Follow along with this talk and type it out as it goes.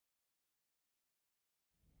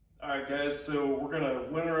Alright guys, so we're going to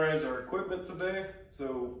winterize our equipment today.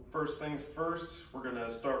 So first things first, we're going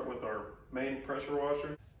to start with our main pressure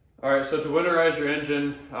washer. Alright, so to winterize your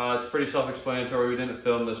engine, it's pretty self-explanatory. We didn't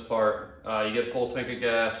film this part. You get a full tank of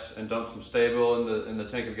gas and dump some stable in the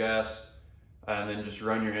tank of gas, and then just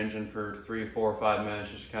run your engine for 3, 4, 5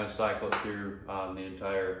 minutes, just kind of cycle it through the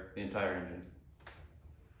entire engine.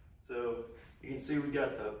 So you can see we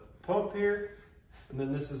got the pump here, and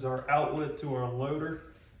then this is our outlet to our unloader.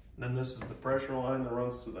 And then this is the pressure line that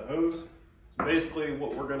runs to the hose. So basically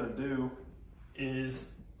what we're gonna do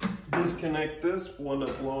is disconnect this. We'll end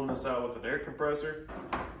up blowing this out with an air compressor.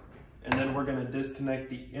 And then we're gonna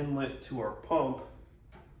disconnect the inlet to our pump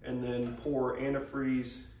and then pour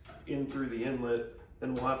antifreeze in through the inlet.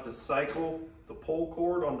 Then we'll have to cycle the pull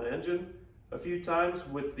cord on the engine a few times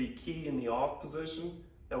with the key in the off position.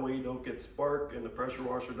 That way you don't get spark and the pressure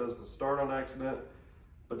washer does the start on accident.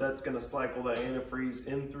 But that's going to cycle that antifreeze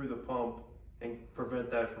in through the pump and prevent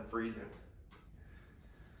that from freezing.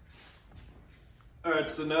 All right,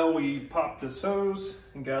 so now we popped this hose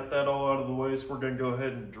and got that all out of the way. So we're going to go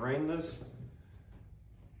ahead and drain this,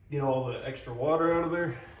 get all the extra water out of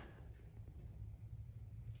there.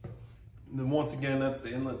 And then once again, that's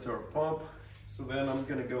the inlet to our pump. So then I'm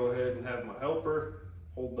going to go ahead and have my helper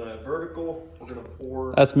hold that vertical. We're going to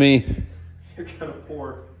pour. That's me. You're going to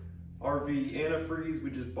pour RV antifreeze. We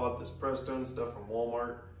just bought this Prestone stuff from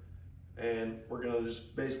Walmart, and we're gonna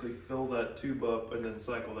just basically fill that tube up and then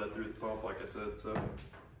cycle that through the pump like I said. So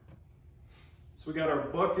we got our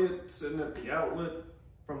bucket sitting at the outlet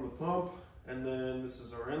from the pump, and then this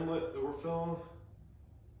is our inlet that we're filling.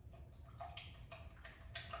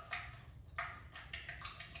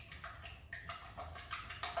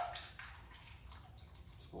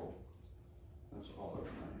 That's all over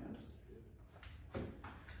my hand.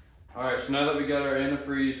 Alright, so now that we got our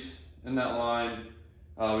antifreeze in that line,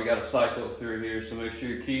 we got to cycle it through here. So make sure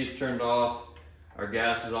your key is turned off, our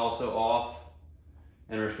gas is also off,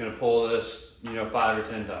 and we're just going to pull this, 5 or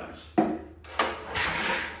 10 times. So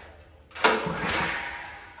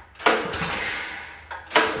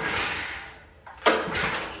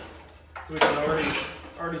we can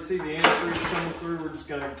already see the antifreeze coming through. We're just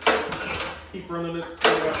going to keep running it to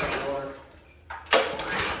clear out that water.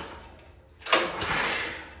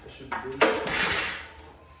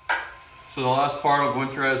 So the last part of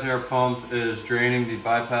winterizing our pump is draining the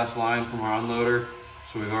bypass line from our unloader.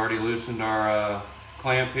 So we've already loosened our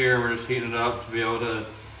clamp here. We're just heating it up to be able to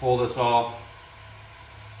pull this off.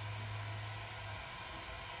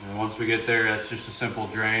 And once we get there, it's just a simple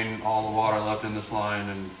drain all the water left in this line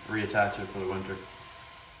and reattach it for the winter.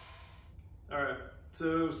 All right,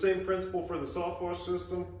 so same principle for the softwash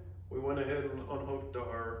system. We went ahead and unhooked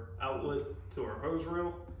our outlet to our hose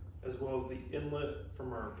reel, as well as the inlet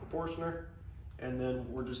from our proportioner. And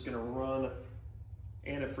then we're just gonna run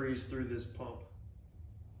antifreeze through this pump.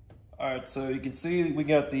 All right, so you can see we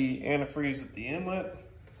got the antifreeze at the inlet,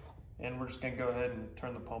 and we're just gonna go ahead and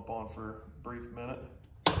turn the pump on for a brief minute.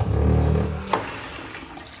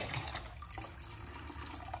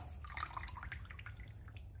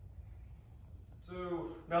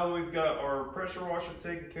 So now that we've got our pressure washer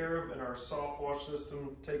taken care of and our soft wash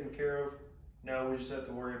system taken care of, now we just have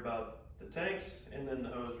to worry about the tanks and then the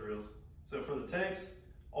hose reels. So for the tanks,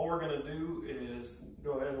 all we're gonna do is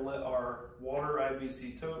go ahead and let our water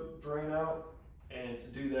IBC tote drain out. And to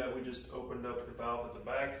do that, we just opened up the valve at the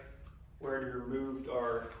back. We already removed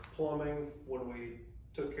our plumbing when we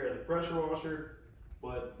took care of the pressure washer,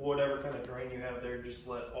 but whatever kind of drain you have there, just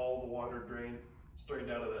let all the water drain straight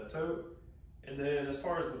out of that tote. And then as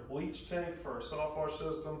far as the bleach tank for our soft wash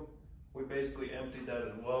system, we basically emptied that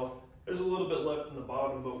as well. There's a little bit left in the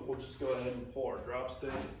bottom, but we'll just go ahead and pull our drop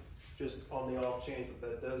stick. Just on the off chance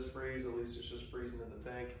that does freeze, at least it's just freezing in the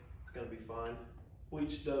tank. It's gonna be fine.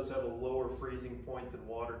 Bleach does have a lower freezing point than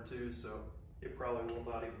water too, so it probably will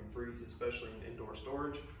not even freeze, especially in indoor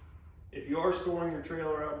storage. If you are storing your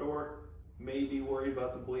trailer outdoor, maybe worry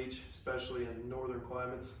about the bleach, especially in northern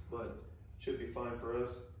climates, but should be fine for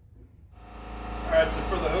us. All right, so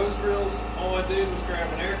for the hose reels, all I did was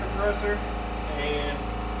grab an air compressor, and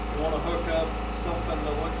you want to hook up something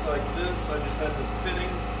that looks like this. I just had this fitting,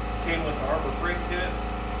 came with the Harbor Freight kit.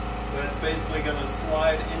 That's basically going to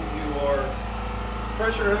slide into our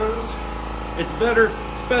pressure hose. It's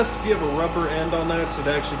best if you have a rubber end on that so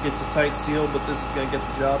it actually gets a tight seal, but this is going to get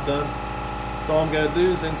the job done. So all I'm going to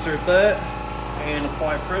do is insert that and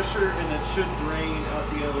apply pressure, and it should drain out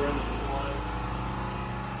the other end of this line.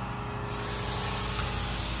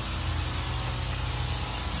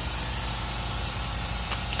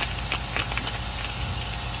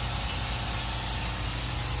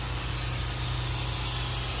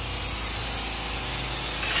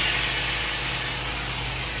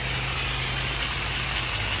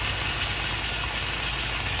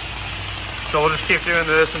 So we'll just keep doing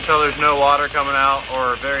this until there's no water coming out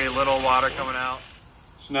or very little water coming out.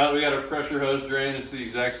 So now that we got our pressure hose drain, it's the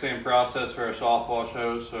exact same process for our soft wash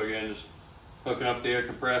hose. So again, just hooking up the air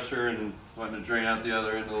compressor and letting it drain out the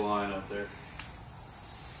other end of the line up there.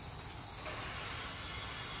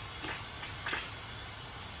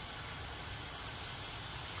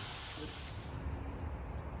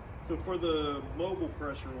 So for the mobile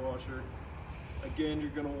pressure washer, again, you're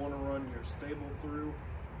going to want to run your stable through.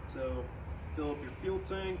 So fill up your fuel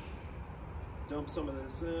tank, dump some of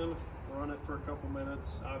this in, run it for a couple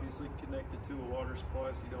minutes, obviously connect it to a water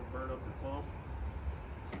supply so you don't burn up your pump.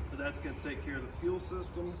 But that's going to take care of the fuel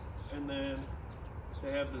system. And then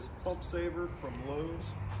they have this pump saver from Lowe's.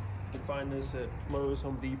 You can find this at Lowe's,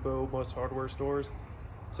 Home Depot, most hardware stores.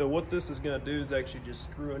 So what this is going to do is actually just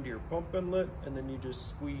screw into your pump inlet, and then you just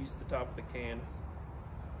squeeze the top of the can.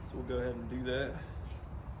 So we'll go ahead and do that.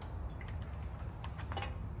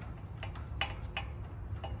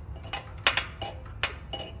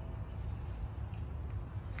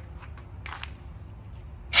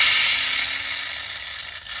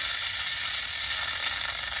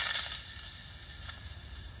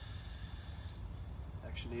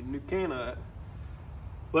 Actually need a new can of that.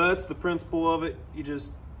 But that's the principle of it. You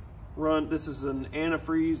just run, this is an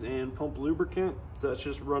antifreeze and pump lubricant. So that's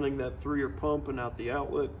just running that through your pump and out the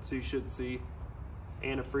outlet. So you should see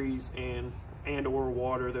antifreeze and or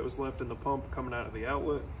water that was left in the pump coming out of the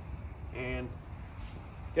outlet. And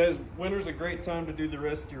guys, winter's a great time to do the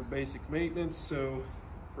rest of your basic maintenance. So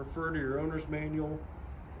refer to your owner's manual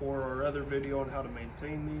or our other video on how to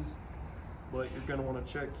maintain these. But you're gonna wanna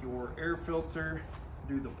check your air filter,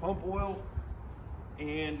 do the pump oil,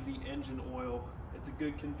 and the engine oil. It's a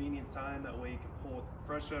good convenient time, that way you can pull it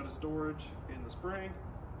fresh out of storage in the spring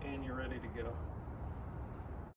and you're ready to go.